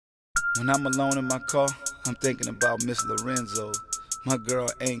When I'm alone in my car, I'm thinking about Miss Lorenzo, my girl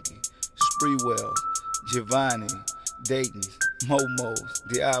Anki, Spreewell, Giovanni, Dayton's, Momos,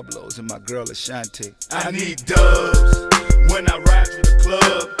 Diablos, and my girl Ashanti. I need dubs when I ride to the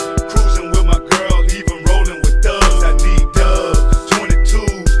club, cruising with my girl, even rolling with dubs. I need dubs,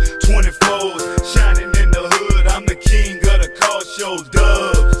 22s, 24s, shining in the hood. I'm the king of the car show.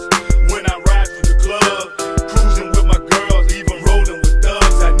 Dubs when I ride to the club, cruising with my girls, even rolling with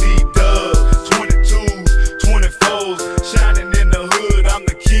dubs. I need dubs, 22s, 24s, shining in the hood. I'm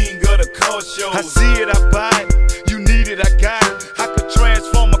the king of the car show. I see it, I buy it. You need it, I got it. I could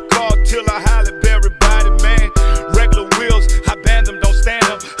transform a car till I Halle Berry body, man. Regular wheels, I band them, don't stand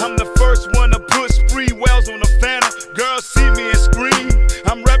them. I'm the first one to put Spreewells on the Phantom. Girls see me and scream.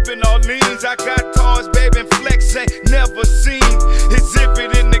 I'm reppin' Orleans. I got toys, baby, and flex ain't never seen. It's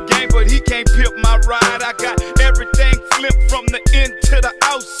Zippit in the game, but he can't pimp my ride. I got everything flipped from the in to the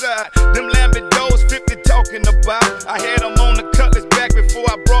outside. Them Lamborghinis 50 talking about. I had them on the Cutlass back before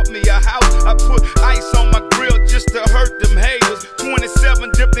I brought me a house. I put ice on my grill just to hurt them haters.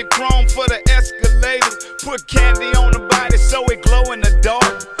 27 dipped in chrome for the escalators. Put candy on the body so it glow in the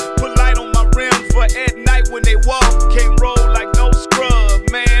dark. Put light on my rims for at night when they walk. Can't roll like no scrub,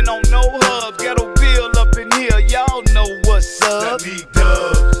 man, on no hubs. Ghetto Bill up in here, y'all know what's up. I need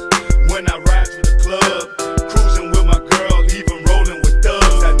dubs when I ride to the club, cruising with my girl, even rolling with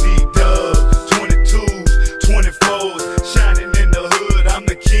dubs. I need dubs, 22s, 24s, shining in the hood. I'm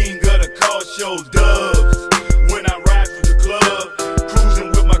the king of the car show. Dubs when I ride to the club, cruising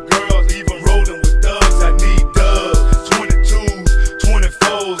with my girls, even rolling with dubs. I need dubs, 22s,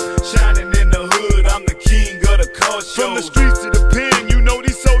 24s, shining in the hood. I'm the king of the car show. From the streets to the pen, you know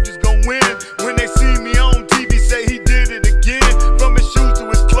these soldiers gon' win. When they see me on TV, say he did it again. From his shoes to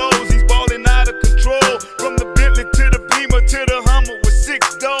his clothes, he's ballin' out of control. From the Bentley to the Beamer to the Hummer with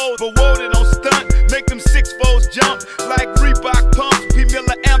 6 doors. But whoa, they don't stunt, make them 6-4s jump like Reebok pumps, P.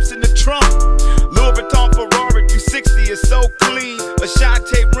 Miller amps in the trunk. Louis Vuitton Ferrari 360 is so clean.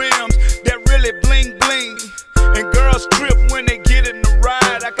 Ashanti rims that really bling bling. And girls trip when they get in the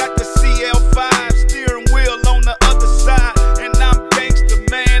ride. I got the CL5 steering wheel on the other side. And I'm gangsta,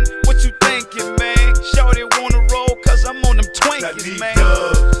 man. What you thinking, man? Shorty wanna roll cause I'm on them Twinkies, man. I need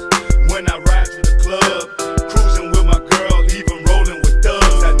dubs when I ride to the club, cruising with my girl, even rolling with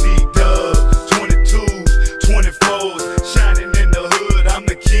dubs. I need dubs, 22s, 24s, shining in the hood. I'm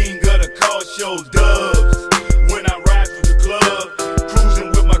the king of the car show. Dubs when I ride to the club, cruising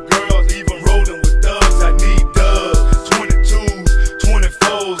with my girls, even rolling with dubs. I need dubs, 22s,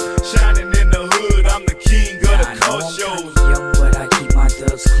 24s, shining in the hood. I'm the king of the car shows. Young, but I keep my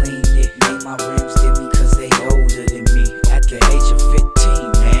dubs clean. Nickname my rims did me cause they older than me. At the age of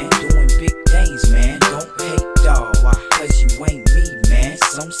 15, man, doing big things, man. Don't hate, dawg, cause you ain't me, man.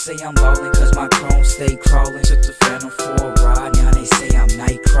 Some say I'm ballin' cause my chrome stay crawling. Took the Phantom for a ride, now they say I'm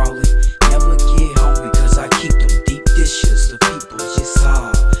night crawling. Never get hungry cause I keep them deep dishes. The people just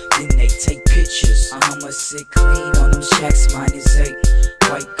hard, then they take pictures. I'ma sit clean on them shacks, -8.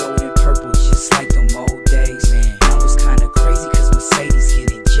 White, gold, and purple, just like them old days. Man, I was kinda crazy cause Mercedes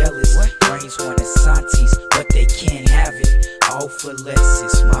getting jealous. Brains want Asantis, but they can't have it. All for less,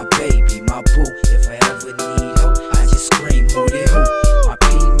 it's my baby, my boo. If I ever need help, I just scream hootie hoo. My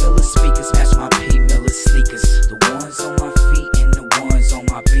P. Miller speakers match my P. Miller sneakers. The ones on my feet and the ones on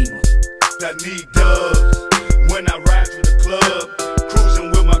my Beamer. I need dubs when I ride to the club,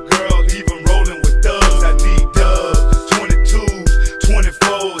 cruising with my girl, even rolling with dubs. I need dubs, 22s,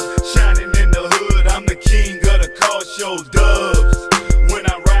 24s, shining in the hood. I'm the king of the car show. Dubs when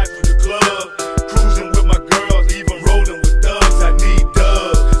I ride to the club, cruising with my girls, even rolling with dubs. I need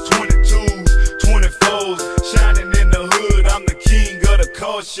dubs, 22s, 24s, shining in the hood. I'm the king of the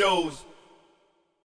car shows.